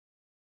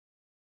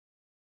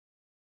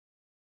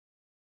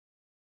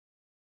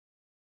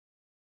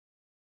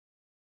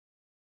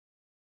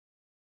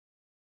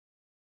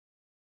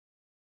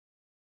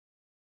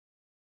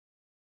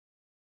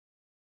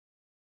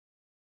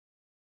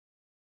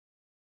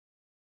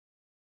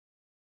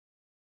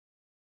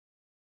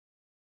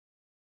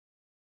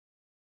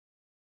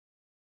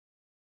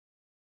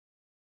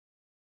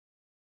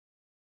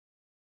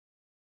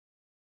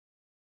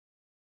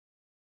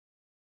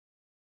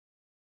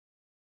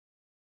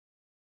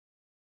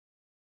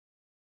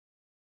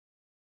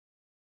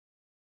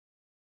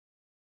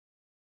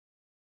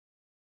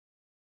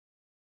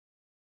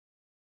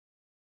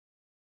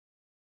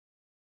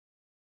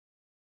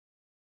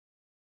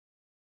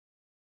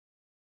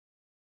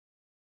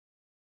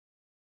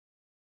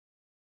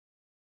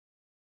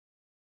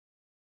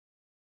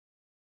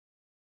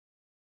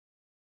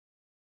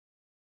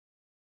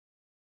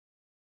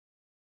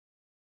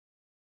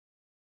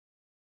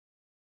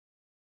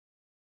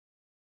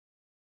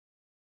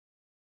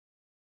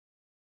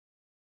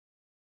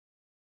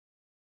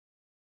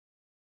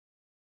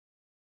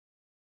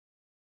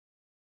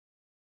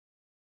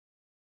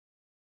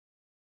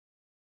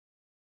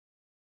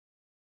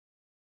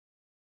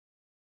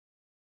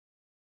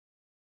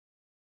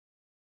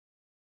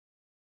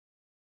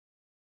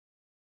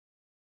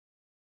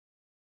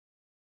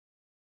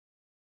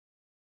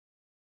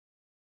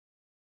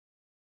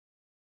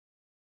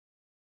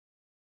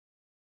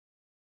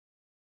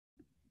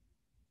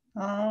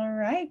All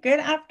right.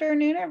 Good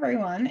afternoon,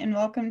 everyone, and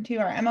welcome to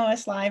our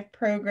MOS Live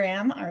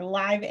program, our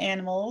Live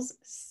Animals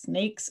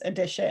Snakes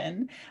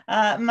Edition.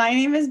 My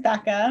name is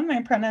Becca.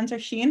 My pronouns are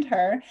she and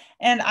her,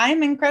 and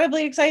I'm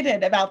incredibly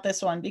excited about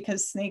this one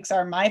because snakes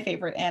are my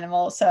favorite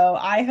animal. So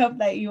I hope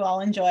that you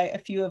all enjoy a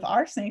few of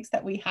our snakes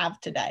that we have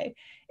today.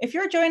 If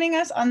you're joining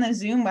us on the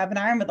Zoom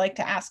webinar and would like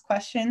to ask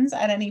questions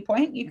at any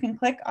point, you can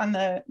click on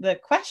the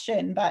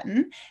question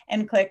button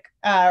and click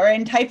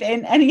and type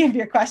in any of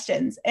your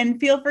questions. And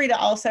feel free to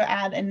also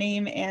add a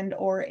name and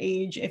or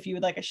age if you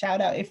would like a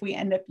shout out if we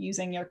end up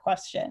using your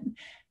question.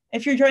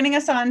 If you're joining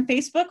us on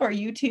Facebook or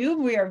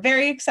YouTube, we are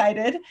very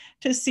excited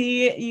to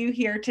see you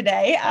here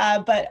today.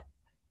 But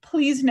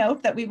please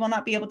note that we will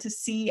not be able to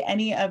see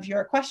any of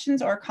your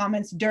questions or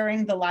comments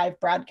during the live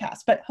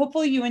broadcast, but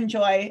hopefully you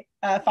enjoy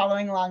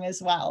following along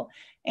as well.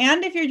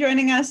 And if you're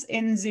joining us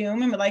in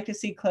Zoom and would like to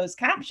see closed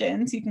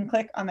captions, you can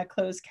click on the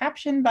closed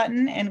caption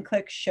button and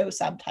click show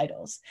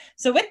subtitles.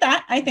 So with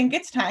that, I think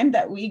it's time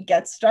that we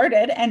get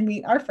started and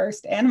meet our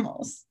first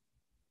animals.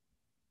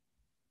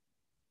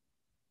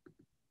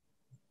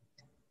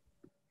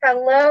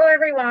 Hello,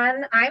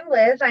 everyone. I'm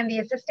Liz. I'm the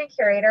assistant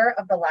curator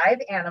of the Live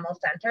Animal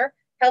Center.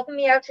 Helping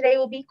me out today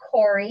will be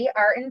Corey,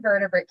 our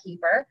invertebrate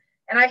keeper.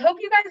 And I hope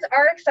you guys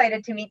are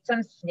excited to meet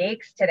some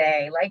snakes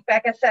today. Like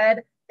Becca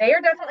said, they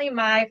are definitely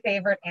my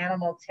favorite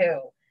animal too.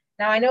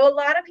 Now, I know a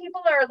lot of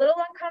people are a little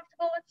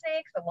uncomfortable with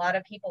snakes. A lot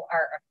of people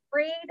are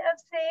afraid of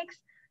snakes.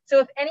 So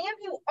if any of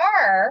you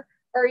are,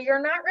 or you're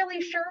not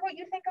really sure what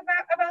you think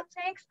about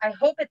snakes, I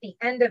hope at the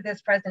end of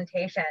this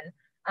presentation,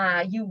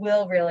 you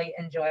will really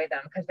enjoy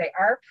them because they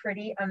are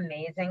pretty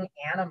amazing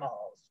animals.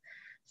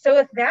 So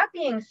with that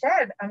being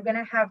said, I'm going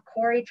to have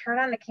Corey turn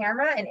on the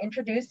camera and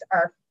introduce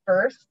our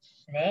first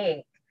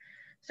snake.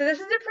 So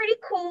this is a pretty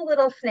cool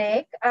little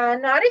snake,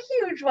 not a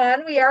huge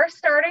one. We are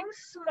starting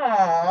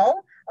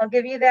small. I'll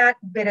give you that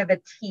bit of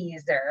a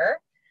teaser.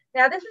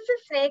 Now this is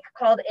a snake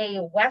called a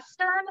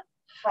Western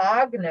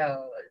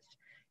hognose.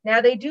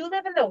 Now they do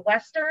live in the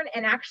western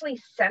and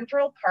actually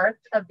central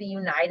parts of the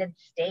United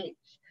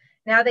States.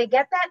 Now they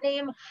get that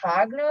name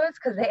hognose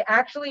because they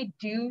actually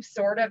do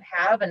sort of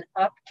have an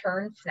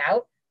upturned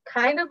snout,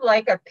 kind of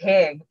like a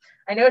pig.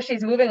 I know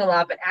she's moving a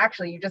lot, but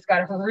actually you just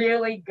got a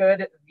really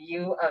good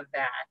view of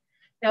that.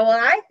 Now, while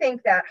I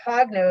think that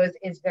hognose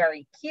is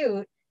very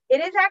cute,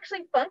 it is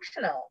actually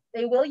functional.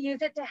 They will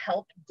use it to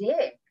help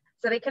dig.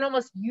 So they can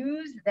almost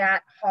use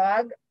that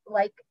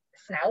hog-like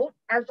snout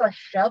as a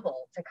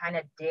shovel to kind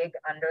of dig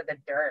under the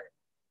dirt.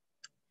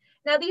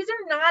 Now, these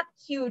are not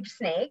huge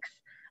snakes.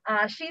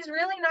 She's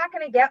really not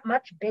going to get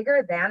much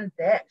bigger than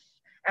this.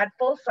 At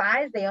full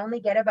size, they only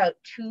get about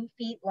 2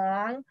 feet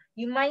long.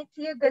 You might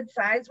see a good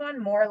size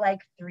one, more like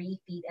 3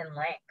 feet in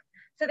length.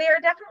 So they are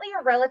definitely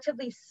a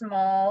relatively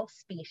small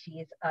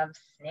species of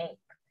snake.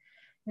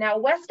 Now,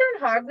 Western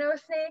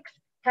hognose snakes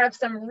have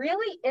some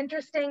really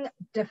interesting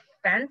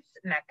defense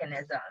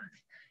mechanisms.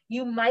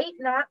 You might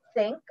not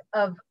think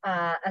of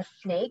a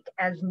snake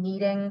as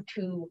needing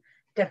to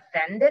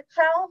defend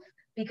itself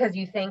because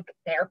you think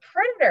they're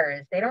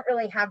predators. They don't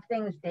really have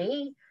things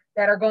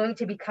that are going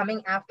to be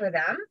coming after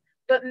them.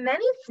 But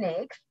many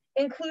snakes,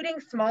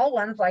 including small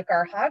ones like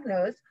our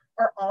hognose,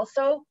 are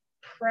also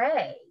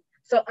prey.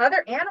 So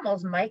other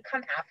animals might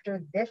come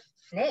after this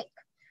snake.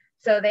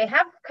 So they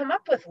have come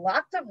up with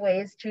lots of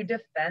ways to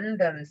defend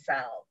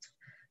themselves.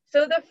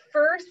 So the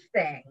first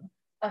thing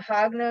a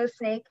hognose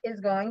snake is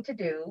going to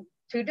do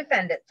to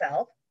defend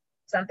itself,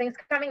 something's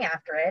coming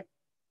after it,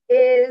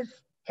 is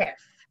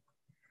hiss.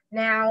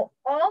 Now,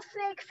 all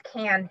snakes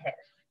can hiss.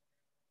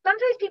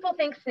 Sometimes people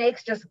think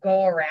snakes just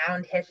go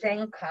around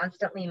hissing,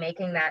 constantly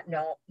making that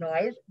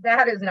noise.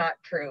 That is not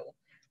true.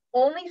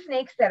 Only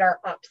snakes that are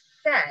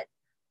upset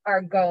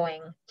are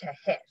going to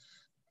hiss.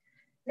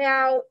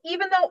 Now,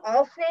 even though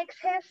all snakes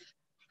hiss,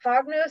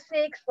 hognose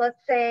snakes, let's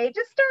say,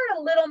 just are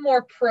a little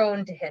more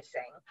prone to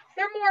hissing.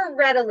 They're more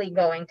readily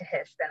going to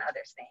hiss than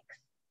other snakes.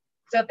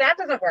 So if that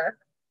doesn't work,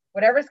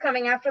 whatever's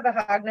coming after the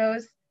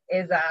hognose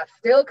is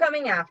still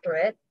coming after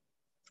it.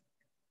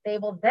 They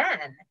will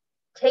then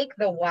take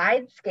the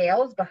wide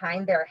scales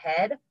behind their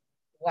head,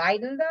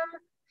 widen them,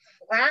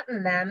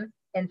 flatten them,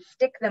 and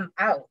stick them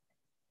out.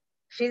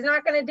 She's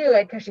not going to do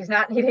it because she's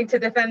not needing to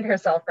defend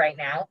herself right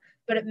now,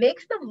 but it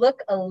makes them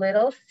look a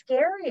little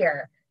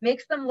scarier,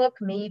 makes them look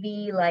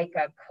maybe like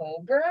a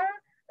cobra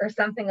or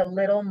something a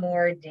little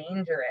more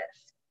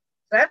dangerous.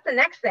 So that's the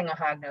next thing a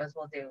hognose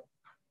will do.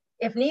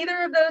 If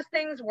neither of those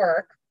things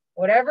work,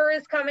 whatever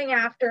is coming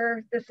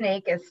after the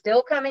snake is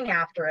still coming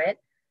after it.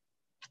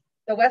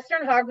 The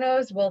Western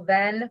hognose will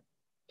then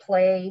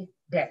play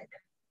dead.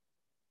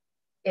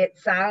 It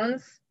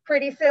sounds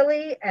pretty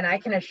silly, and I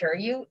can assure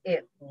you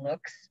it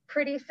looks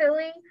pretty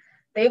silly.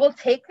 They will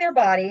take their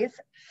bodies,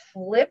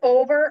 flip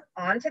over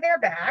onto their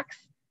backs,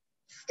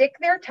 stick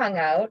their tongue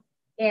out,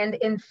 and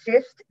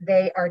insist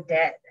they are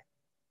dead.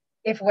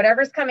 If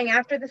whatever's coming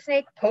after the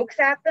snake pokes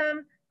at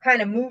them,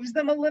 kind of moves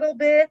them a little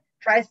bit,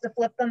 tries to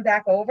flip them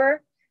back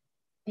over,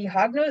 the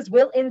hognose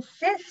will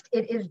insist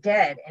it is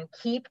dead and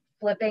keep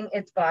flipping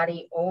its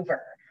body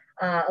over.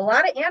 A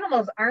lot of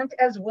animals aren't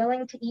as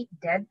willing to eat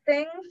dead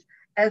things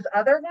as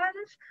other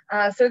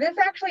ones. So this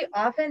actually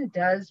often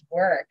does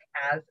work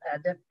as a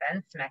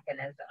defense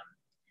mechanism.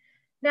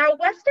 Now,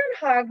 Western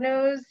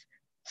hognose,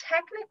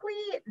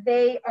 technically,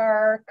 they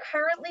are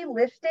currently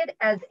listed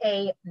as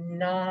a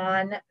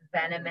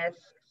non-venomous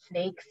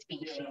snake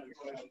species.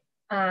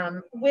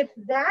 With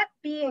that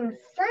being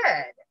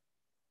said,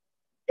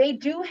 they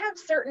do have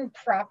certain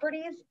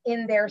properties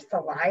in their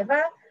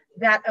saliva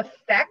that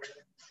affects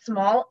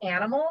small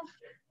animals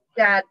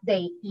that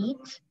they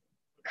eat,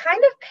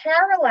 kind of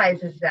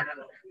paralyzes them.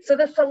 So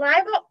the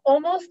saliva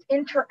almost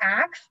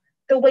interacts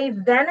the way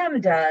venom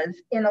does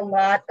in a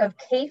lot of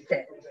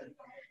cases.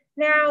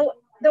 Now,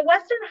 the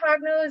Western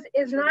hognose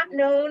is not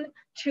known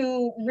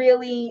to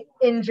really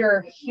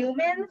injure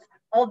humans,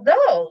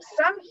 although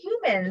some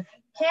humans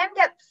can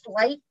get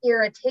slight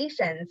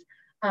irritations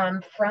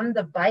from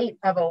the bite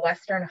of a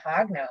Western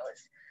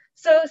hognose.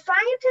 So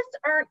scientists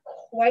aren't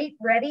quite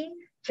ready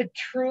to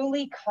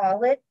truly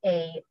call it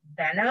a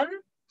venom,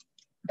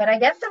 but I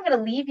guess I'm going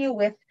to leave you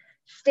with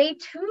stay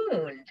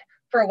tuned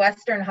for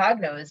Western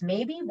hognose.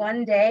 Maybe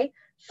one day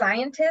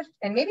scientists,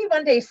 and maybe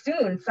one day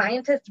soon,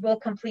 scientists will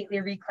completely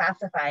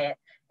reclassify it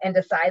and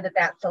decide that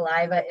that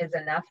saliva is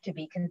enough to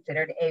be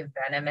considered a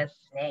venomous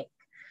snake.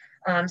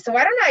 So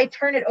why don't I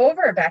turn it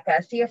over,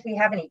 Becca, see if we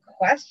have any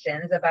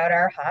questions about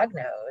our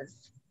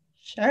hognose.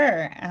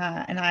 Sure.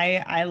 And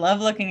I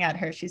love looking at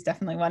her. She's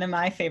definitely one of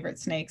my favorite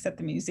snakes at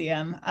the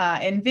museum.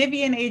 And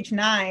Vivian, age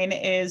 9,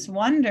 is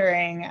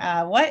wondering,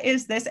 what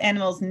is this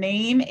animal's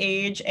name,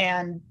 age,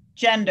 and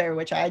gender,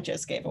 which I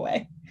just gave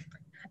away?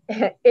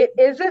 It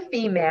is a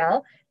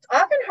female. It's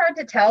often hard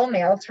to tell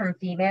males from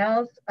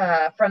females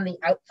from the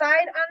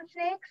outside on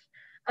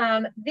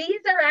snakes.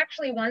 These are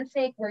actually one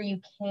snake where you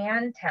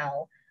can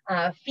tell.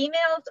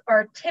 Females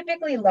are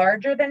typically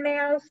larger than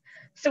males.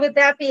 So with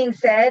that being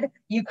said,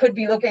 you could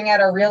be looking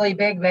at a really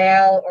big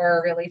male or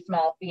a really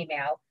small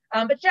female.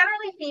 But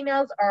generally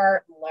females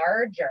are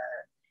larger.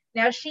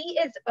 Now she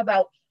is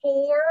about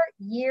 4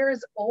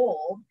 years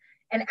old.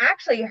 And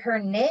actually her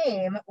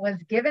name was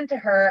given to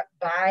her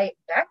by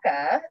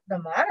Becca, the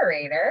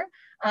moderator.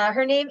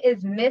 Her name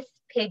is Miss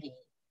Piggy,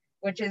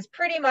 which is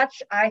pretty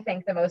much, I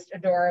think, the most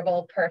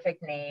adorable,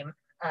 perfect name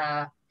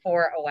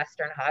for a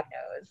Western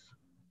hognose.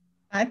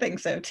 I think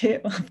so too,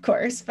 of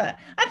course, but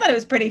I thought it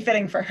was pretty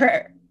fitting for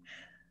her.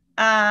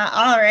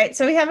 All right,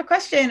 so we have a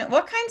question.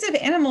 What kinds of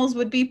animals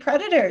would be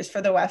predators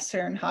for the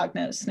Western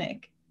hognose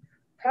snake?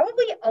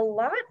 Probably a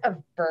lot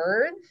of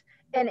birds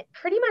and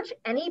pretty much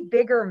any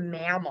bigger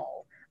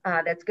mammal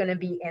that's going to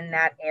be in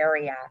that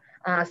area.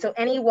 So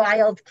any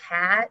wild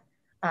cat,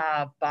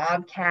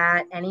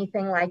 bobcat,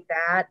 anything like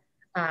that.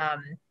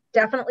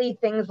 Definitely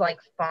things like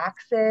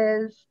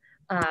foxes,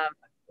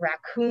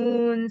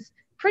 raccoons,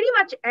 pretty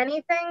much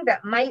anything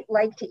that might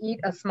like to eat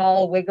a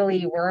small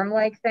wiggly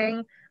worm-like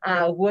thing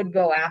would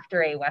go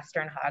after a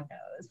Western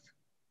hognose.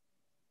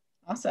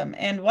 Awesome.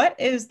 And what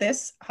is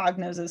this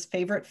hognose's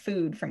favorite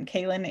food from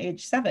Kaylin,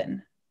 age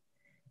 7?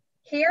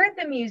 Here at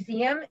the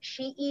museum,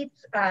 she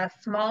eats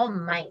small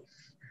mice.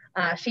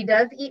 She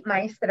does eat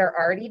mice that are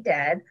already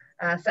dead.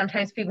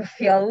 Sometimes people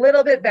feel a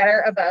little bit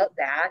better about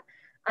that.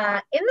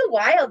 In the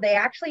wild, they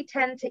actually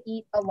tend to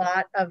eat a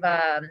lot of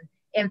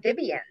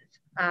amphibians.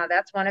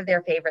 That's one of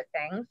their favorite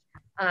things.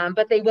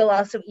 But they will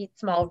also eat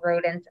small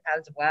rodents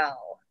as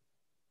well.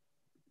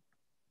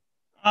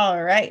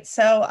 All right.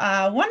 So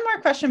one more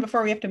question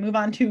before we have to move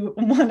on to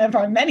one of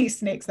our many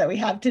snakes that we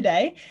have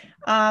today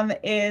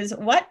is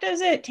what does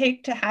it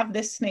take to have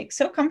this snake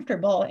so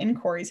comfortable in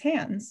Corey's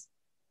hands?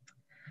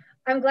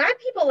 I'm glad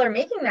people are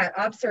making that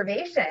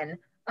observation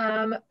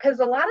because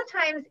a lot of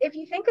times, if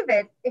you think of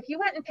it, if you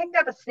went and picked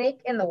up a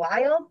snake in the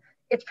wild,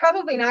 it's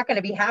probably not going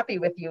to be happy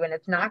with you and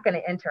it's not going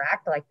to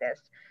interact like this.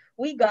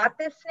 We got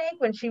this snake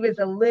when she was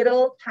a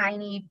little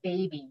tiny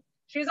baby.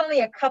 She was only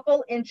a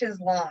couple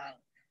inches long.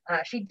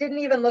 She didn't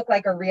even look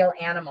like a real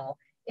animal.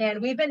 And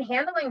we've been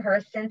handling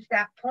her since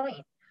that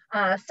point.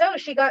 So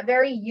she got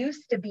very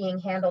used to being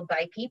handled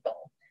by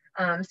people.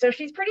 So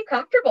she's pretty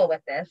comfortable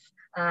with this.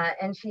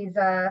 And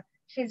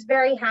she's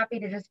very happy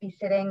to just be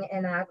sitting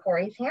in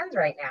Corey's hands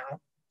right now.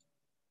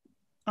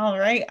 All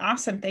right,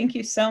 awesome. Thank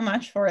you so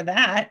much for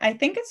that. I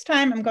think it's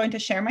time I'm going to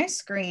share my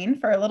screen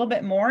for a little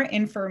bit more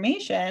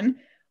information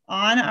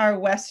on our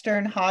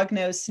Western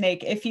hognose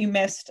snake. If you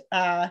missed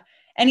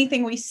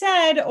anything we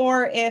said,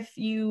 or if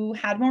you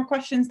had more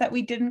questions that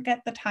we didn't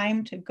get the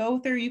time to go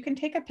through, you can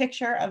take a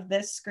picture of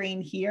this screen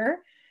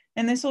here.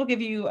 And this will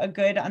give you a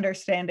good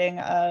understanding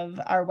of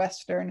our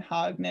Western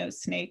hognose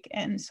snake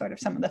and sort of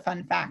some of the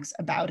fun facts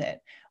about it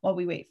while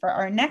we wait for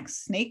our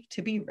next snake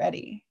to be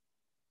ready.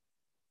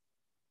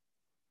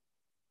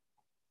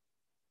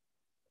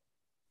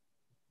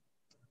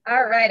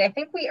 All right, I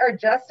think we are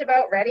just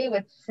about ready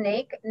with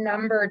snake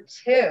number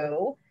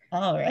 2.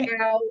 All right.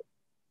 Now,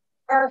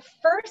 our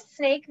first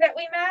snake that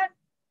we met,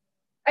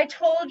 I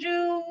told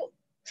you,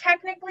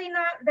 technically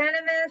not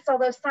venomous,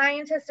 although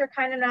scientists are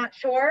kind of not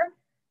sure.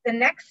 The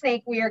next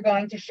snake we are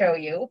going to show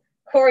you,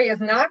 Corey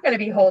is not going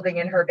to be holding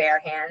in her bare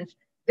hands.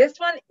 This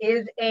one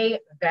is a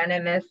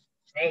venomous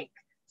snake.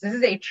 So this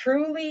is a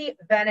truly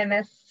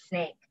venomous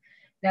snake.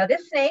 Now,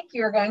 this snake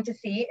you're going to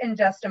see in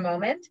just a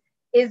moment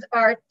is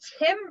our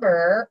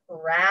timber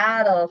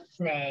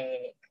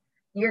rattlesnake.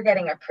 You're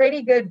getting a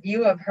pretty good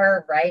view of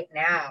her right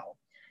now.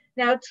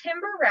 Now,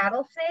 timber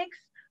rattlesnakes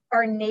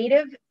are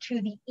native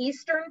to the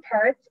eastern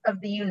parts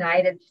of the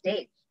United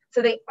States.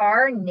 So they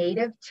are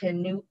native to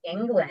New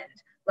England.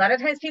 A lot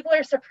of times people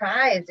are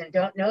surprised and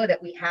don't know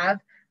that we have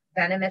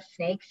venomous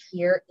snakes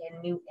here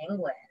in New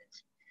England.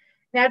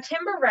 Now,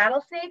 timber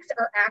rattlesnakes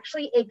are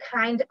actually a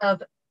kind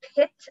of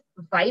pit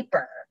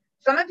viper.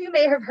 Some of you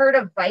may have heard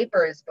of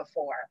vipers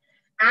before.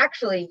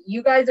 Actually,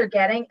 you guys are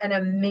getting an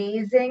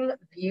amazing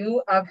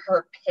view of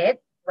her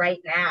pit right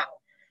now.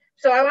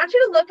 So I want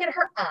you to look at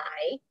her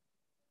eye.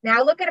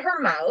 Now look at her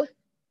mouth.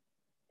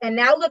 And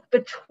now look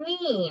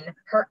between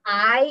her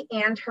eye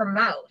and her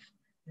mouth.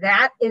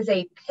 That is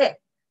a pit.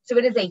 So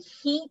it is a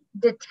heat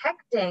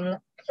detecting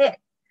pit.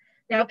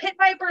 Now, pit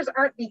vipers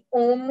aren't the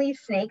only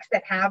snakes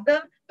that have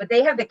them, but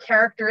they have the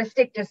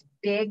characteristic just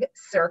big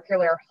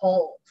circular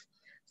holes.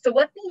 So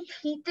what these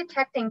heat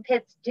detecting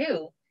pits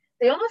do,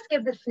 they almost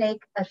give the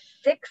snake a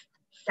sixth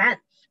sense.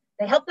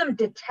 They help them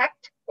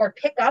detect or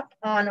pick up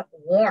on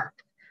warmth.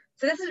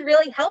 So this is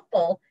really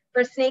helpful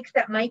for snakes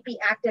that might be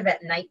active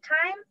at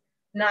nighttime,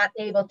 not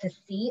able to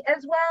see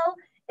as well,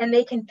 and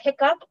they can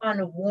pick up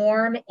on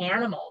warm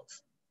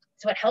animals.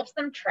 So it helps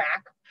them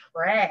track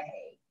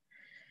prey.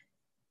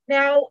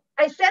 Now,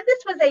 I said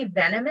this was a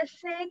venomous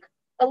snake.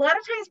 A lot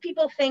of times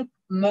people think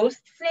most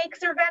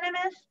snakes are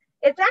venomous.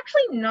 It's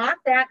actually not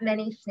that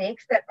many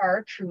snakes that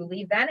are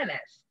truly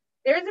venomous.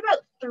 There's about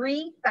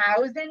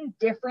 3,000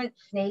 different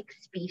snake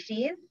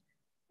species,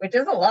 which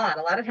is a lot.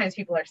 A lot of times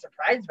people are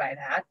surprised by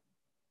that.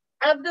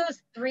 Of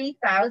those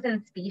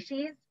 3,000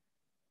 species,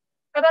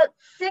 about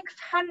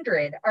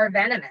 600 are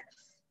venomous.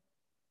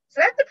 So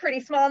that's a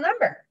pretty small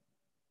number.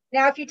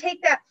 Now, if you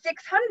take that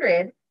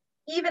 600,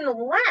 even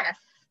less,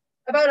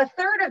 about a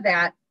third of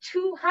that,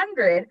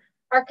 200,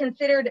 are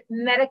considered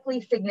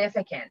medically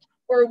significant,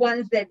 or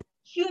ones that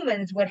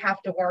humans would have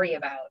to worry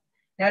about.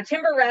 Now,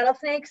 timber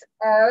rattlesnakes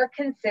are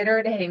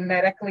considered a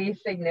medically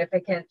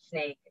significant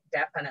snake,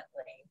 definitely.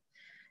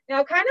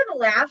 Now, kind of the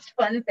last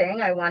fun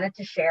thing I wanted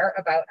to share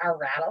about our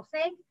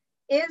rattlesnake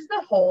is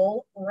the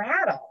whole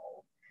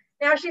rattle.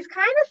 Now, she's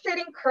kind of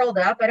sitting curled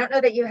up. I don't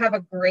know that you have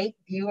a great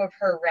view of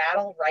her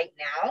rattle right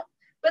now,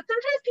 but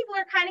sometimes people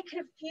are kind of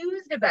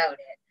confused about it.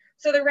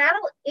 So the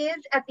rattle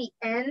is at the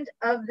end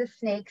of the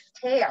snake's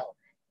tail,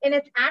 and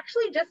it's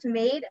actually just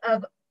made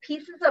of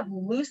pieces of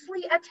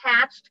loosely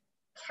attached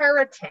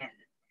keratin.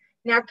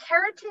 Now,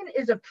 keratin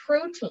is a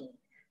protein.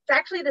 It's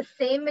actually the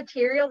same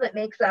material that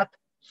makes up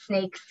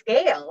snake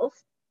scales.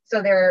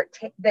 So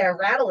their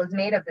rattle is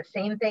made of the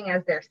same thing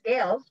as their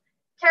scales.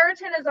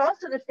 Keratin is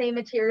also the same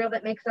material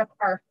that makes up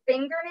our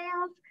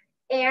fingernails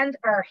and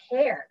our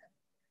hair.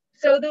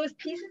 So those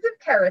pieces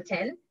of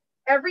keratin,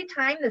 every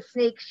time the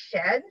snake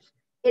sheds,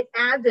 it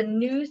adds a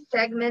new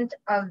segment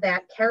of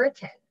that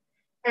keratin.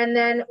 And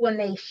then when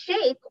they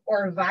shake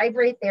or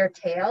vibrate their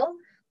tail,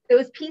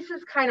 those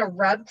pieces kind of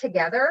rub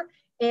together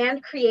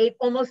and create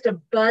almost a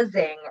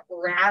buzzing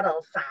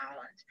rattle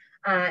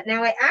sound.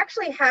 Now, I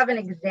actually have an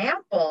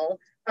example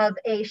of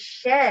a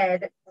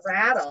shed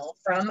rattle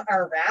from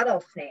our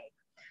rattlesnake.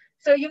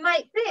 So you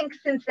might think,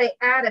 since they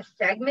add a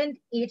segment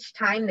each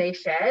time they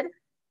shed,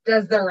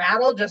 does the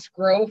rattle just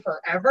grow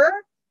forever?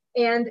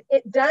 And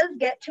it does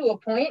get to a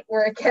point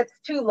where it gets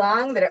too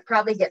long that it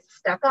probably gets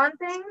stuck on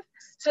things.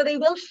 So they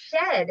will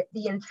shed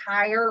the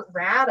entire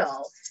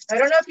rattle. I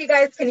don't know if you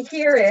guys can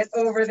hear it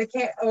over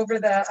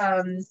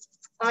the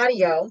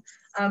audio,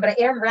 but I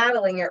am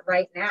rattling it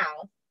right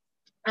now.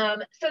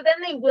 So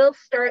then they will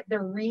start the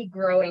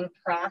regrowing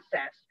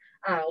process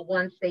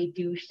once they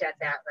do shed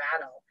that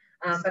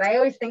rattle. But I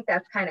always think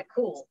that's kind of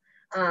cool.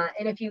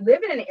 And if you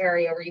live in an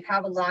area where you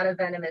have a lot of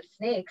venomous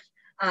snakes,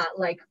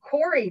 like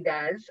Corey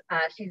does,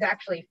 she's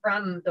actually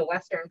from the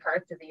western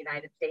parts of the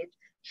United States.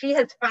 She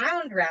has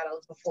found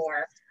rattles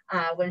before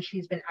when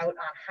she's been out on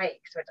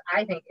hikes, which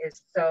I think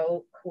is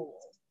so cool.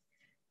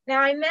 Now,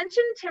 I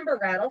mentioned timber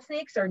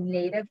rattlesnakes are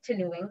native to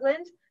New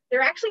England.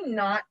 They're actually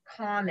not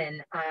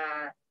common,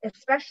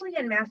 especially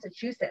in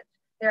Massachusetts.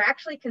 They're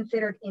actually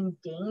considered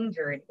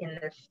endangered in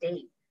the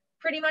state.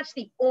 Pretty much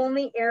the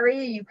only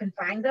area you can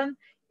find them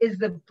is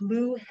the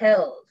Blue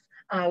Hills,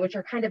 which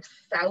are kind of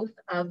south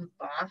of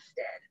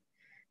Boston.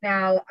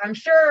 Now, I'm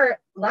sure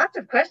lots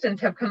of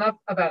questions have come up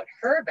about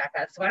her,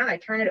 Becca, so why don't I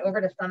turn it over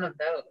to some of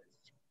those?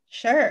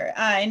 Sure.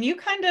 And you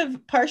kind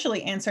of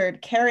partially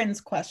answered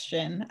Karen's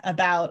question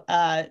about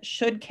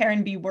should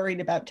Karen be worried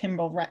about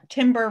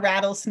timber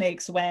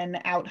rattlesnakes when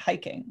out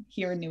hiking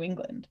here in New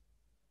England?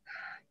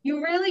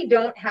 You really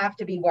don't have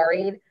to be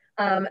worried.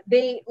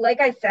 Like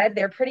I said,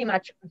 they're pretty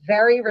much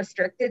very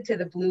restricted to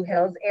the Blue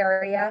Hills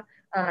area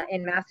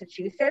in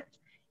Massachusetts.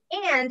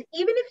 And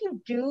even if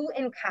you do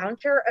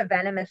encounter a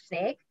venomous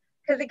snake,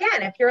 because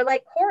again, if you're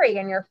like Corey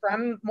and you're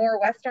from more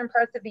western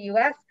parts of the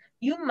US,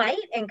 you might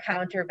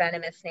encounter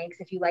venomous snakes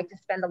if you like to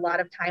spend a lot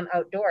of time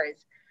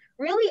outdoors.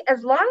 really,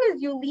 as long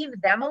as you leave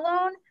them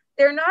alone,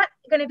 they're not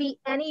going to be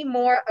any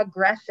more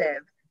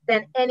aggressive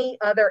than any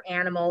other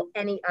animal,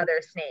 any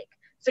other snake.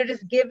 So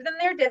just give them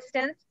their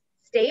distance,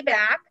 stay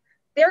back.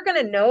 They're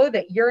going to know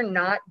that you're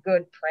not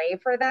good prey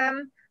for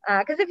them.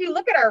 Because if you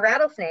look at our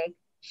rattlesnake,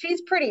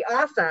 she's pretty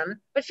awesome,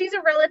 but she's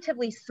a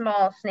relatively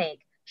small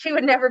snake. She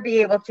would never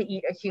be able to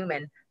eat a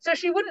human. So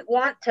she wouldn't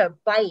want to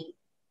bite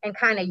and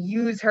kind of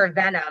use her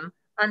venom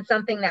on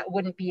something that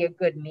wouldn't be a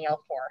good meal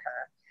for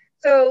her.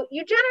 So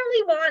you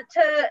generally want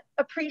to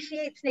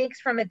appreciate snakes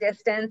from a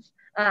distance.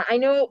 I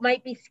know it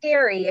might be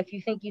scary if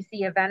you think you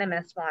see a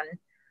venomous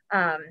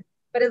one,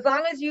 but as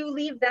long as you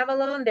leave them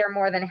alone, they're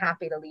more than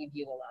happy to leave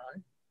you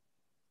alone.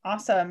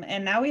 Awesome.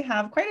 And now we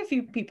have quite a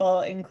few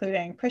people,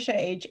 including Prisha,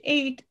 age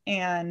 8,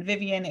 and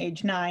Vivian,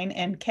 age 9,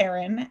 and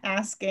Karen,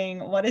 asking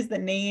what is the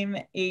name,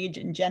 age,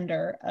 and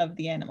gender of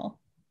the animal?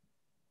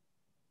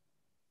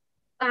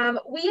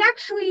 We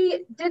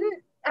actually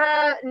didn't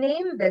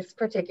name this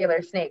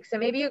particular snake, so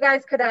maybe you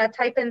guys could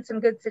type in some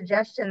good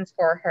suggestions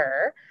for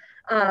her.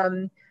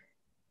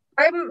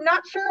 I'm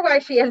not sure why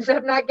she ended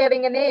up not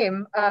getting a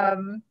name.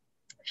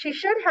 She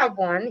should have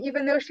one,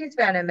 even though she's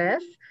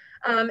venomous.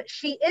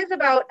 She is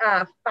about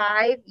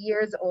 5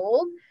 years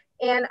old,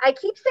 and I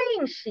keep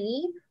saying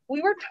she.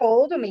 We were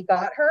told when we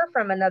got her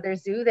from another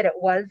zoo that it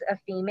was a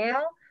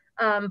female,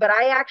 but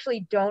I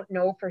actually don't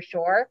know for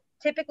sure.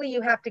 Typically,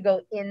 you have to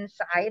go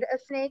inside a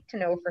snake to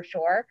know for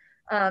sure.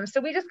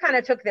 So we just kind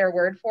of took their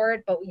word for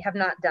it, but we have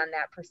not done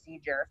that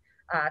procedure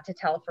to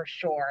tell for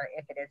sure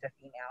if it is a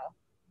female.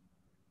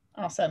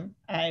 Awesome.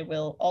 I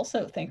will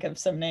also think of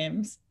some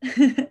names.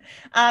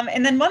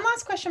 And then one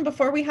last question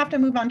before we have to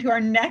move on to our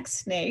next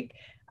snake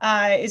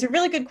is a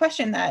really good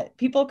question that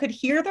people could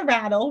hear the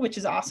rattle, which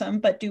is awesome,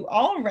 but do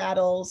all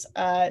rattles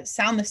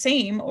sound the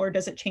same, or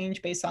does it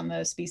change based on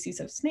the species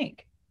of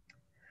snake?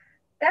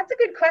 That's a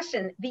good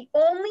question. The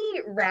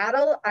only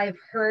rattle I've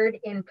heard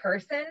in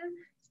person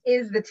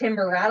is the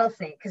timber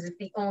rattlesnake, because it's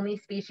the only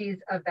species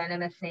of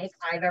venomous snake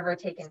I've ever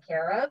taken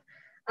care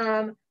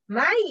of.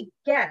 My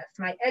guess,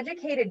 my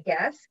educated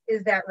guess,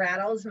 is that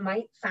rattles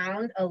might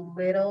sound a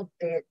little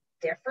bit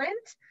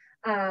different,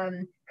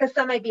 because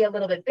some might be a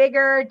little bit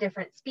bigger,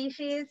 different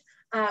species.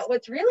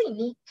 What's really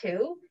neat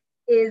too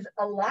is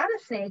a lot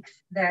of snakes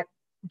that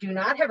do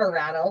not have a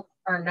rattle,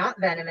 are not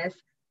venomous,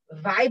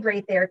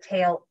 vibrate their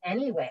tail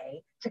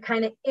anyway to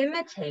kind of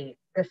imitate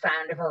the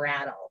sound of a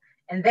rattle.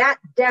 And that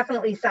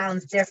definitely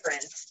sounds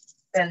different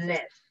than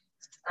this.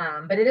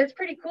 But it is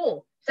pretty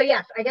cool. So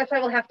yes, I guess I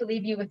will have to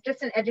leave you with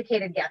just an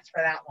educated guess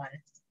for that one.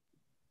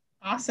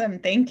 Awesome,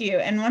 thank you.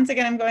 And once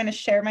again, I'm going to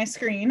share my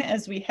screen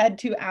as we head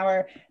to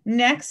our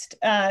next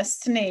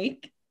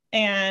snake.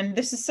 And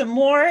this is some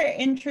more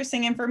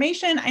interesting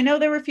information. I know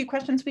there were a few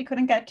questions we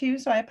couldn't get to,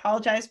 so I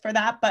apologize for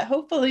that, but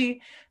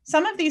hopefully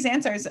some of these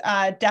answers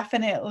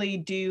definitely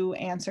do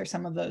answer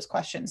some of those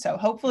questions. So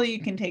hopefully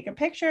you can take a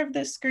picture of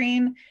this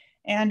screen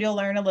and you'll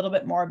learn a little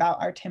bit more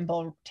about our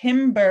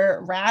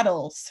timber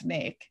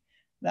rattlesnake.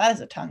 That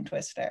is a tongue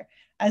twister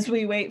as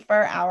we wait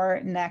for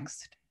our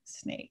next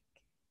snake.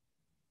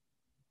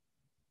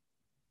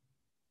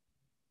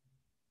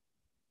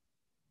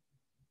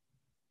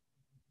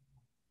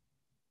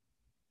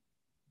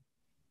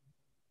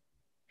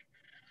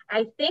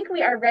 I think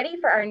we are ready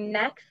for our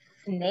next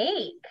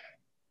snake.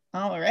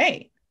 All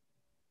right.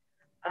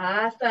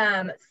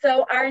 Awesome.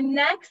 So our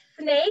next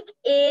snake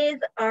is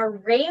our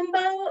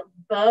rainbow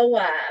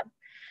boa.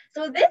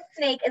 So this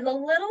snake is a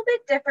little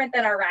bit different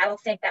than our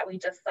rattlesnake that we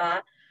just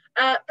saw,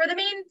 for the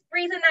main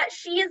reason that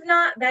she is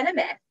not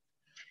venomous.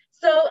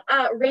 So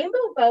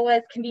rainbow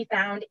boas can be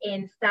found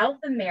in South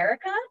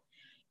America,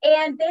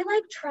 and they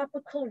like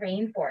tropical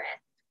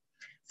rainforests.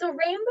 So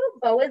rainbow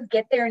boas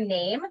get their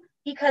name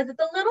because it's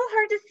a little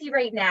hard to see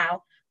right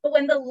now, but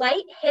when the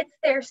light hits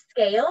their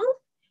scales,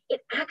 it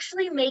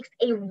actually makes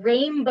a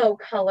rainbow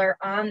color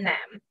on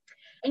them.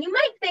 And you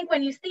might think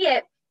when you see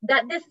it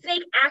that this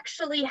snake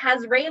actually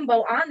has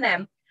rainbow on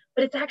them,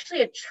 but it's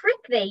actually a trick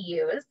they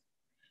use.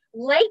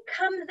 Light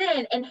comes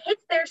in and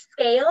hits their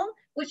scale,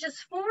 which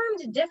is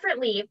formed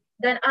differently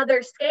than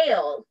other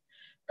scales.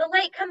 The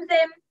light comes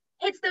in,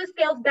 hits those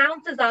scales,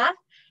 bounces off,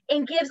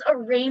 and gives a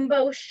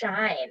rainbow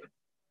shine.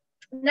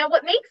 Now,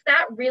 what makes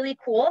that really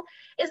cool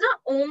is not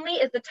only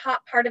is the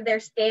top part of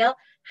their scale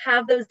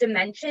have those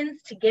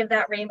dimensions to give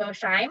that rainbow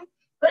shine,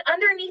 but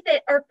underneath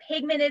it are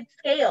pigmented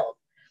scales.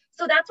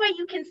 So that's why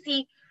you can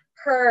see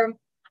her,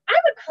 I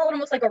would call it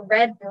almost like a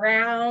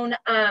red-brown,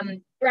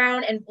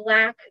 brown and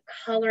black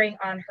coloring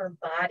on her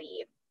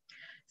body.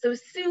 So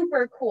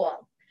super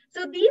cool.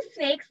 So these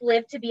snakes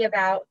live to be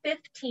about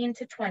 15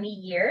 to 20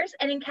 years,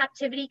 and in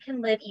captivity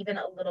can live even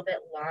a little bit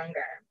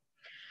longer.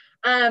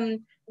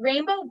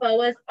 Rainbow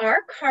boas are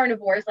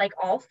carnivores like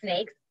all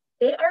snakes.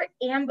 They are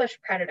ambush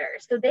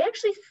predators. So they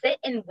actually sit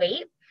and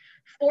wait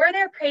for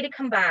their prey to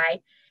come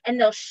by, and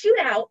they'll shoot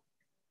out,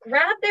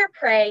 grab their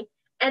prey,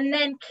 and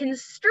then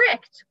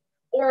constrict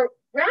or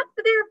wrap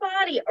their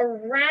body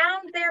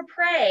around their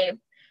prey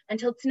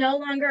until it's no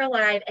longer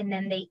alive, and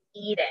then they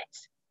eat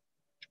it.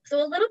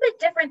 So a little bit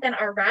different than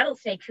our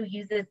rattlesnake, who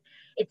uses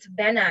its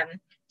venom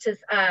to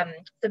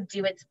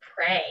subdue its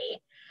prey.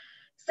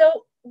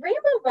 So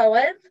rainbow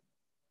boas,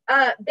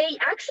 they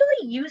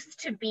actually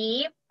used to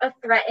be a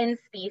threatened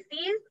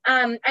species.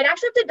 I'd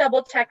actually have to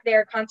double check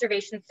their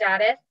conservation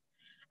status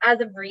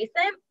as of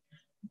recent,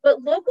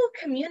 but local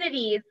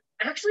communities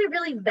actually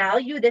really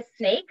value this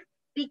snake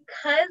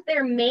because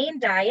their main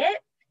diet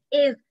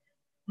is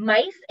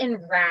mice and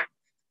rats.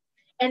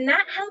 And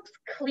that helps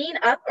clean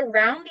up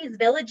around these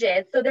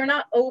villages so they're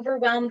not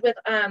overwhelmed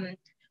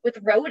with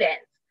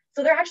rodents.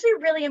 So they're actually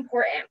really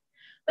important.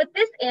 But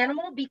this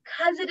animal,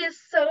 because it is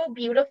so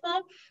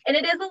beautiful, and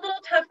it is a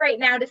little tough right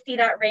now to see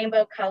that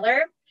rainbow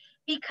color,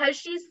 because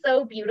she's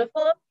so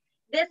beautiful,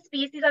 this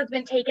species has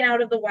been taken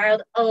out of the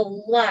wild a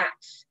lot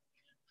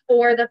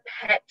for the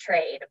pet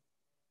trade.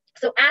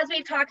 So as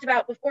we've talked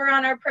about before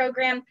on our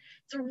program,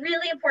 it's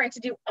really important to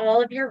do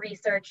all of your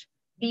research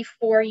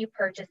before you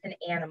purchase an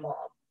animal.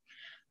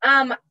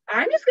 I'm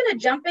just going to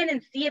jump in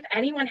and see if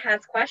anyone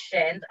has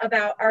questions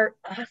about our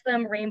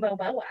awesome rainbow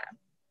boa.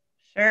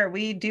 Sure,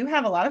 we do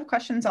have a lot of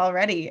questions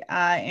already,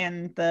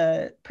 and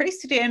the pretty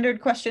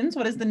standard questions.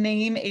 What is the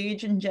name,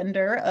 age, and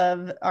gender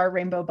of our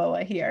rainbow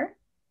boa here?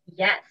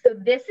 Yes, so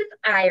this is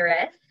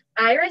Iris.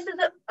 Iris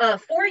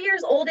is 4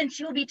 years old, and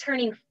she will be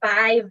turning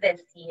 5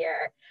 this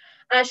year.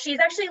 She's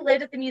actually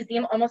lived at the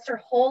museum almost her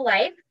whole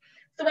life.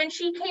 So when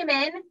she came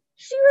in,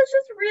 she was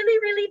just really,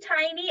 really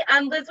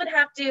tiny. Liz would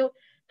have to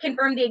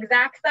confirm the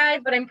exact size,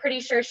 but I'm pretty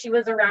sure she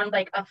was around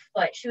like a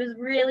foot. She was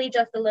really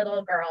just a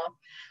little girl.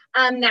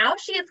 Now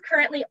she is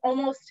currently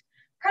almost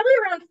probably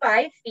around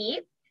 5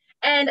 feet.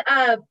 And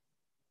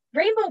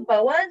rainbow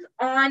boas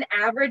on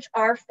average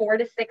are 4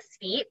 to 6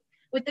 feet,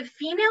 with the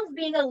females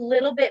being a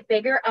little bit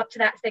bigger up to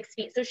that 6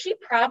 feet. So she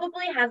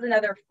probably has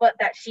another foot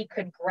that she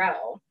could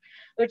grow,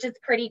 which is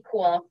pretty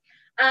cool.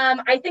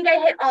 I think I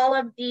hit all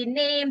of the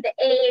name, the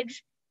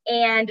age,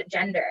 and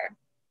gender.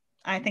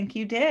 I think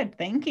you did.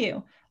 Thank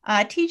you.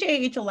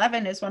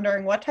 TJH11 is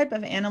wondering what type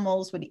of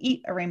animals would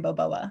eat a rainbow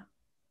boa?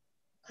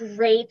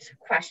 Great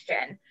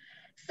question.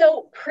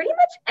 So pretty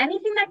much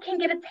anything that can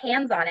get its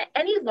hands on it,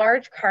 any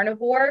large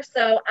carnivore.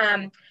 So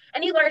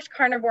any large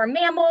carnivore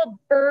mammal,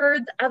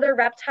 birds, other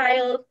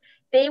reptiles,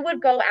 they would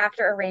go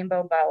after a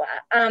rainbow boa.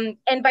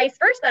 And vice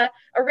versa,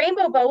 a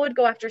rainbow boa would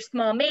go after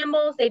small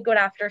mammals. They'd go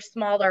after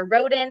smaller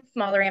rodents,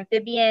 smaller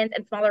amphibians,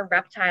 and smaller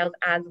reptiles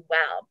as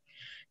well.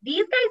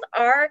 These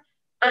guys are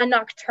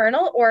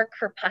nocturnal or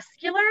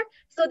crepuscular.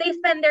 So they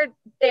spend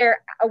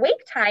their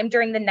awake time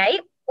during the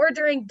night or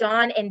during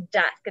dawn and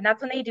dusk. And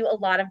that's when they do a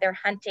lot of their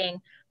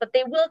hunting. But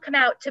they will come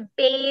out to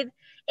bathe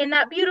in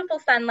that beautiful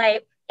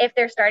sunlight if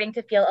they're starting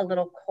to feel a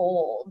little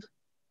cold.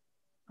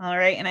 All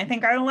right. And I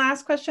think our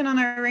last question on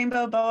our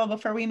rainbow boa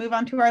before we move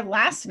on to our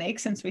last snake,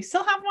 since we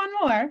still have one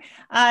more,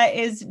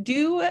 is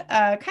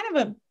kind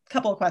of a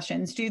couple of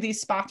questions. Do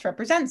these spots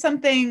represent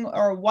something,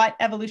 or what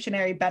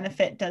evolutionary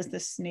benefit does the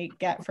snake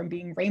get from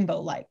being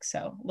rainbow-like?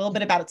 So a little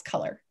bit about its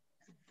color.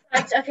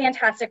 That's a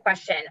fantastic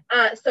question.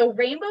 So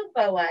rainbow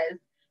boas,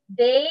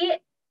 they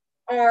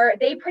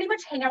pretty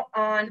much hang out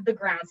on the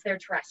ground, so they're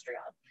terrestrial.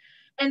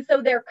 And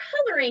so their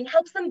coloring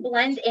helps them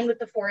blend in with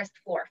the forest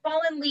floor.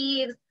 Fallen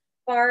leaves,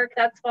 bark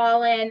that's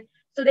fallen,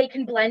 so they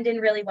can blend in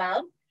really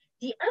well.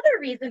 The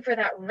other reason for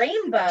that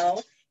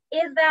rainbow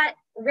is that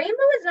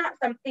rainbow is not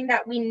something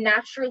that we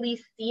naturally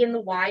see in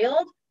the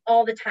wild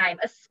all the time,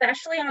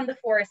 especially on the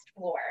forest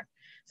floor.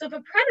 So if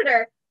a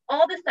predator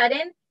all of a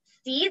sudden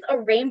sees a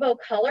rainbow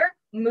color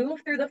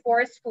move through the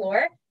forest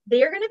floor,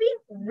 they are going to be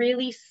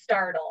really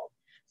startled.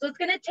 So it's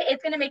going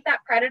to make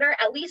that predator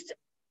at least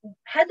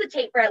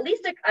hesitate for at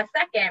least a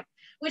second,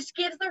 which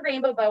gives the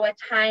rainbow boa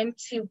time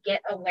to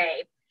get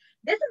away.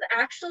 This is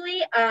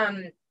actually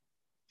an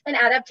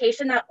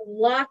adaptation that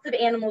lots of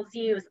animals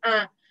use.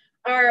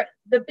 Are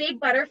the big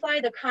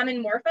butterfly, the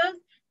common morphos,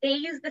 they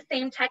use the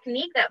same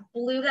technique. That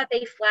blue that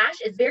they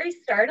flash is very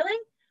startling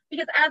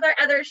because, as our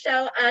other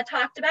show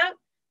talked about,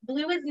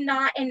 blue is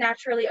not a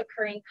naturally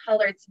occurring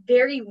color. It's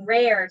very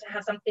rare to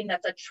have something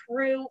that's a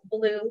true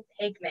blue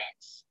pigment.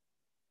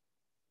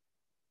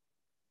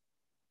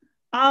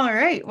 All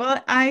right.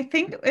 Well, I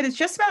think it is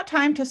just about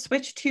time to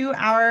switch to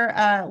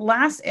our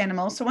last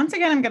animal. So once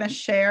again, I'm going to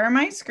share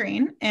my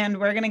screen and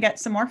we're going to get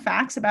some more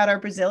facts about our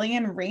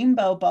Brazilian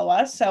rainbow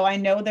boa. So I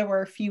know there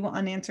were a few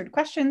unanswered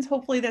questions.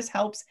 Hopefully this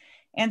helps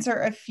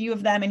answer a few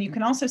of them. And you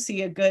can also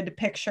see a good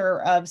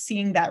picture of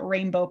seeing that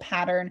rainbow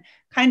pattern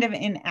kind of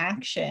in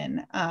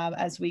action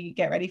as we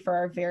get ready for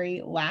our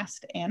very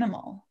last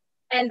animal.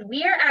 And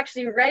we are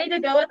actually ready to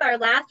go with our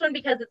last one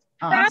because it's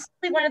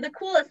probably one of the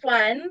coolest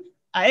ones.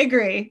 I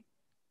agree.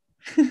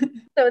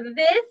 So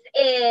this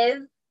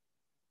is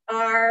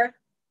our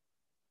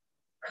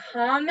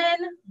common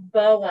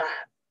boa.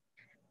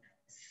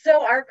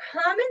 So our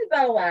common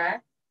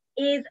boa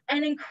is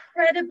an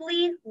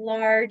incredibly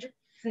large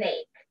snake.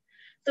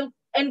 So,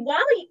 and while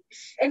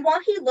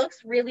he looks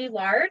really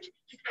large,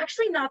 he's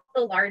actually not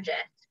the largest.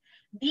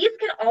 These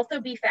can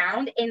also be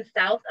found in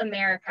South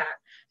America.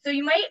 So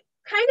you might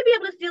kind of be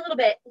able to see a little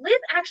bit, Liz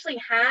actually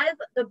has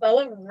the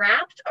boa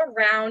wrapped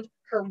around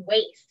her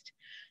waist.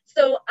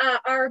 So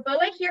our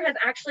boa here has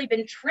actually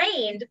been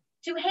trained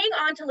to hang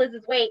on to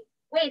Liz's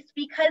waist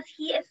because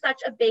he is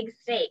such a big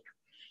snake.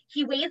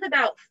 He weighs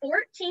about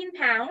 14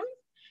 pounds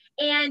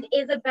and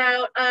is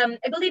about, I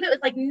believe it was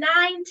like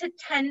 9 to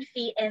 10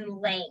 feet in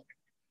length.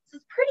 So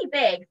it's pretty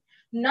big.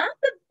 Not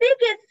the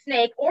biggest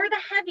snake or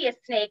the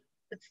heaviest snake,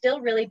 but still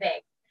really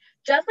big.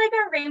 Just like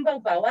our rainbow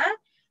boa,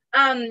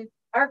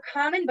 our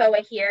common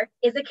boa here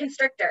is a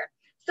constrictor.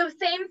 So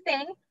same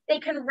thing, they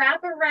can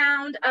wrap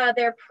around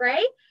their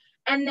prey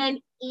and then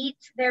eat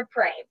their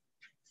prey.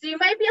 So you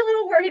might be a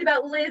little worried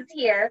about Liz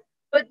here,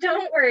 but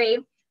don't worry.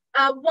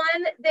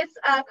 One, this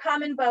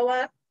common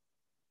boa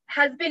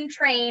has been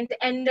trained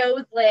and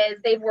knows Liz.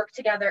 They've worked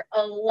together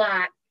a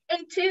lot.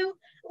 And two,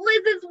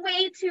 Liz is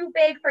way too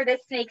big for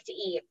this snake to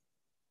eat.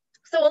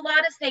 So a lot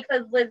of snakes,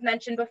 as Liz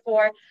mentioned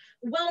before,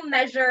 will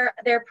measure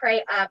their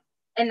prey up,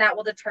 and that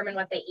will determine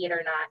what they eat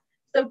or not.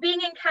 So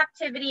being in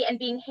captivity and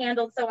being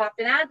handled so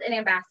often as an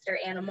ambassador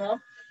animal,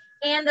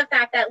 and the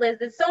fact that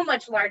Liz is so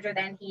much larger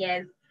than he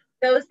is,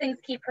 those things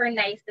keep her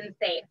nice and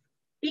safe.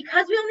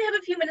 Because we only have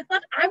a few minutes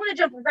left, I want to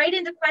jump right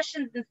into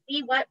questions and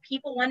see what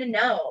people want to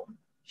know.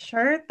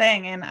 Sure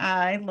thing. And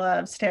I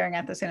love staring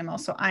at this animal,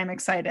 so I'm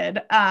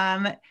excited.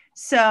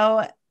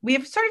 So we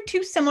have sort of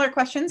two similar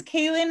questions.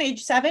 Kaylin,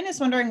 age 7, is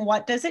wondering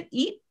what does it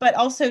eat, but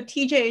also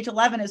TJ, age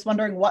 11, is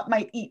wondering what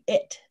might eat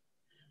it.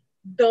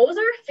 Those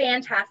are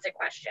fantastic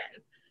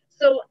questions.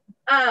 So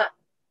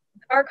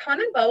our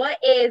common boa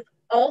is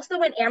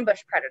also an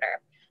ambush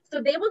predator.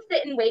 So they will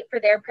sit and wait for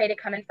their prey to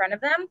come in front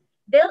of them.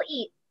 They'll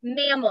eat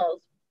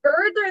mammals.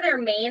 Birds are their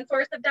main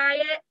source of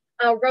diet.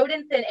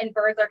 Rodents and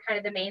birds are kind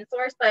of the main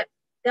source, but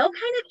they'll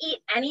kind of eat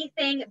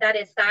anything that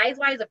is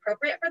size-wise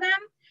appropriate for them.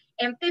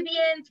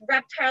 Amphibians,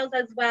 reptiles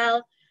as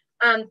well.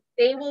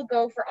 They will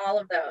go for all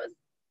of those.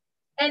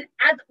 And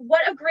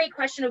what a great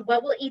question of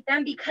what will eat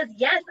them, because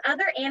yes,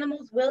 other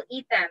animals will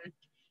eat them.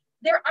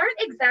 There aren't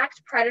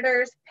exact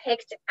predators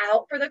picked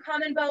out for the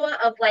common boa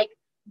of like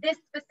this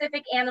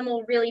specific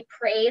animal really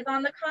preys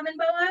on the common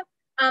boa,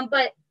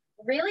 but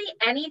really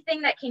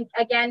anything that can,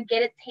 again,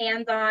 get its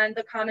hands on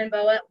the common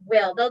boa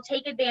will. They'll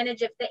take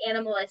advantage if the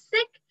animal is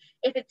sick,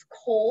 if it's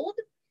cold,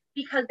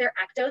 because they're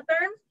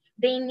ectotherms,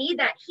 they need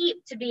that heat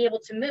to be able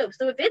to move.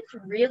 So if it's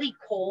really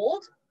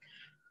cold,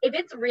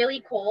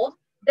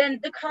 then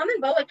the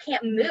common boa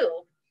can't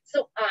move.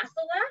 So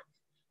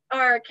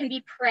ocelots can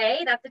be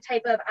prey. That's a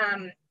type of,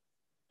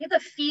 it's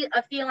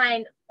a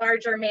feline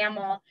larger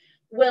mammal,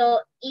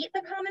 will eat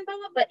the common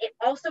boa, but it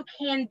also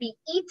can be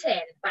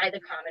eaten by the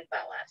common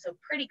boa. So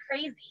pretty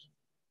crazy.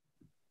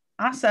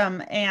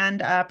 Awesome.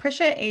 And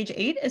Prisha, age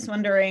 8, is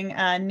wondering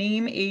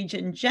name, age,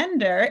 and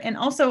gender. And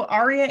also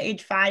Aria,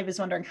 age 5, is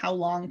wondering how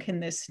long can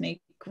this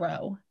snake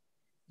grow?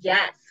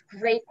 Yes,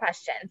 great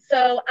question.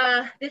 So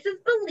this is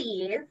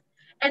Belize,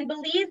 and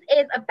Belize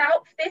is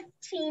about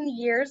 15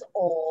 years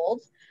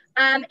old.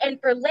 And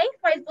for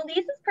lengthwise, Belize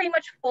is pretty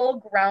much full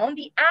grown.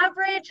 The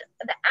average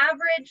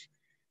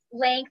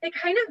length, it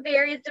kind of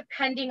varies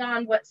depending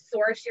on what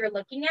source you're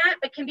looking at,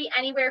 but can be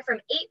anywhere from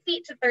 8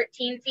 feet to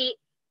 13 feet.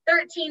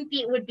 13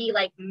 feet would be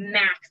like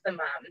maximum.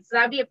 So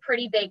that'd be a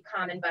pretty big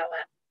common boa,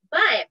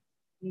 but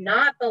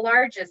not the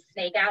largest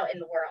snake out in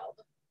the world.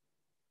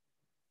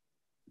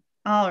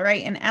 All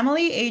right. And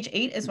Emily, age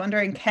 8, is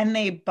wondering, can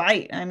they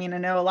bite? I mean, I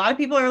know a lot of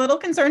people are a little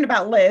concerned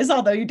about Liz,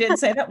 although you did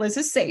say that Liz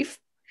is safe.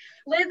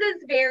 Liz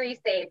is very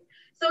safe.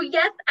 So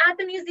yes, at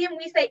the museum,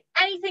 we say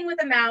anything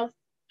with a mouth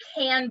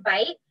can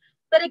bite.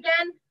 But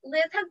again,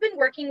 Liz has been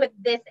working with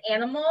this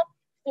animal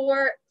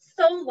for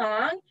so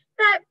long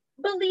that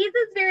Belize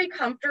is very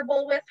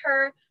comfortable with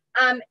her.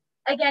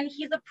 Again,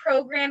 he's a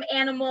program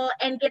animal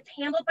and gets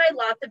handled by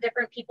lots of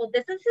different people.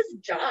 This is his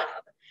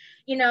job,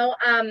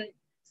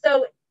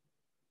 so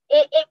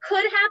it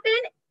could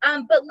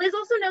happen, but Liz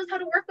also knows how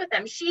to work with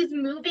them. She's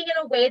moving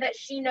in a way that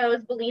she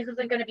knows Belize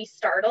isn't going to be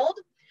startled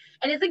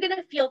and isn't going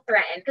to feel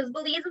threatened, because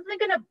Belize isn't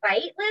going to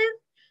bite Liz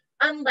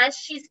unless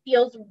she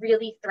feels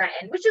really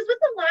threatened, which is with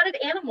a lot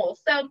of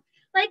animals. So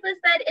like Liz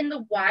said, in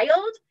the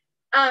wild,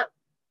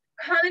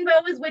 common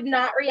boas would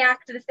not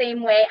react the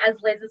same way as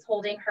Liz is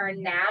holding her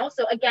now.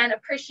 So again,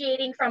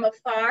 appreciating from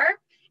afar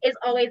is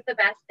always the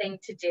best thing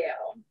to do.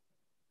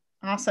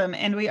 Awesome.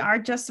 And we are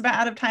just about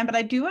out of time, but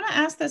I do want to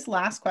ask this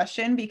last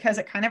question because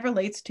it kind of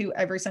relates to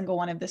every single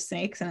one of the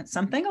snakes, and it's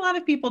something a lot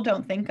of people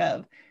don't think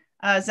of.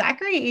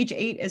 Zachary, age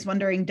 8, is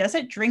wondering, does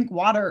it drink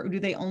water, or do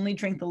they only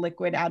drink the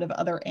liquid out of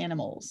other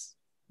animals?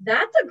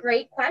 That's a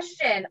great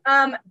question.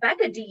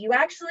 Becca,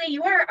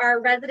 you are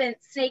our resident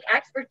snake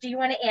expert. Do you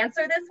want to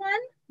answer this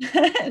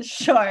one?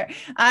 Sure.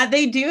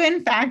 They do,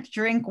 in fact,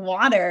 drink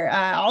water.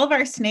 All of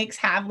our snakes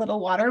have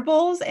little water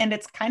bowls, and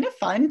it's kind of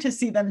fun to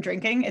see them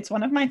drinking. It's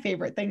one of my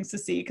favorite things to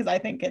see because I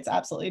think it's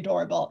absolutely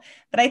adorable.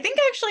 But I think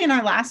actually in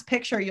our last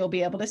picture, you'll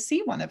be able to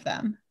see one of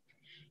them.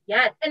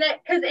 Yes, and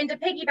to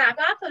piggyback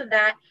off of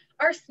that,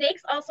 our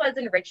snakes also as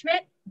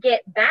enrichment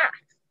get baths.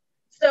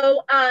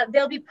 So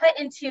they'll be put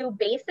into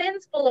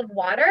basins full of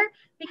water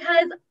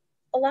because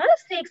a lot of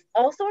snakes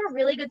also are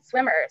really good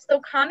swimmers. So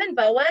common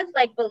boas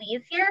like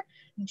Belize here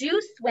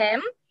do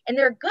swim and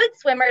they're good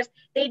swimmers.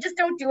 They just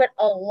don't do it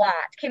a lot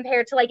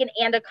compared to like an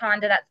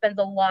anaconda that spends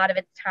a lot of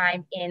its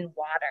time in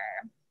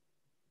water.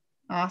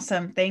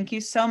 Awesome. Thank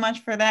you so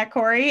much for that,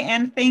 Corey.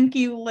 And thank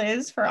you,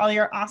 Liz, for all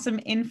your awesome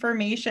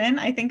information.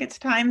 I think it's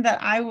time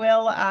that I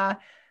will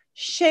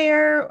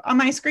share on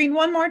my screen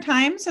one more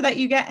time so that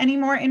you get any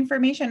more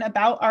information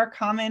about our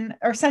common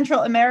or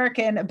Central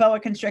American boa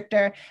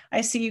constrictor.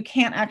 I see you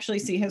can't actually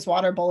see his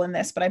water bowl in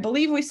this, but I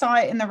believe we saw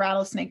it in the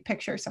rattlesnake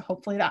picture. So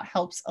hopefully that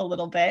helps a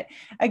little bit.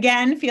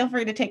 Again, feel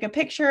free to take a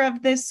picture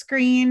of this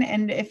screen.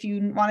 And if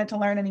you wanted to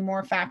learn any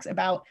more facts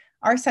about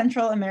our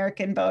Central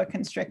American boa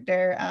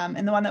constrictor,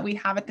 and the one that we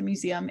have at the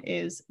museum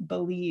is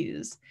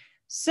Belize.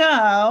 So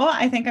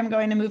I think I'm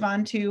going to move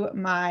on to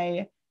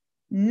my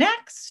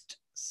next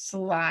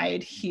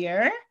slide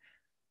here.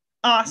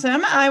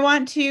 Awesome. I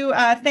want to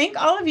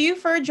thank all of you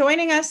for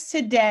joining us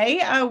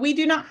today. We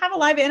do not have a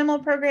live animal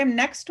program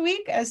next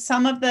week, as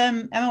some of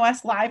the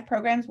MOS live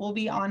programs will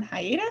be on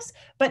hiatus,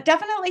 but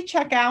definitely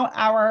check out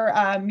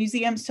our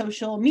museum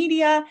social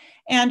media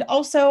and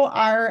also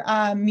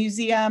our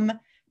museum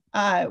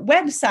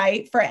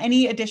website for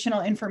any additional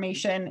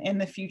information in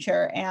the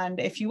future. And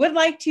if you would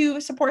like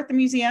to support the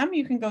museum,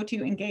 you can go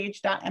to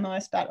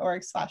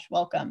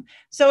engage.mos.org/welcome.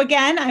 So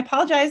again, I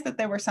apologize that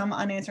there were some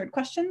unanswered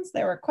questions.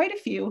 There were quite a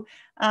few,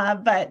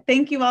 but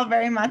thank you all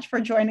very much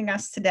for joining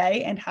us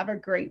today and have a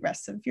great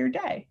rest of your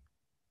day.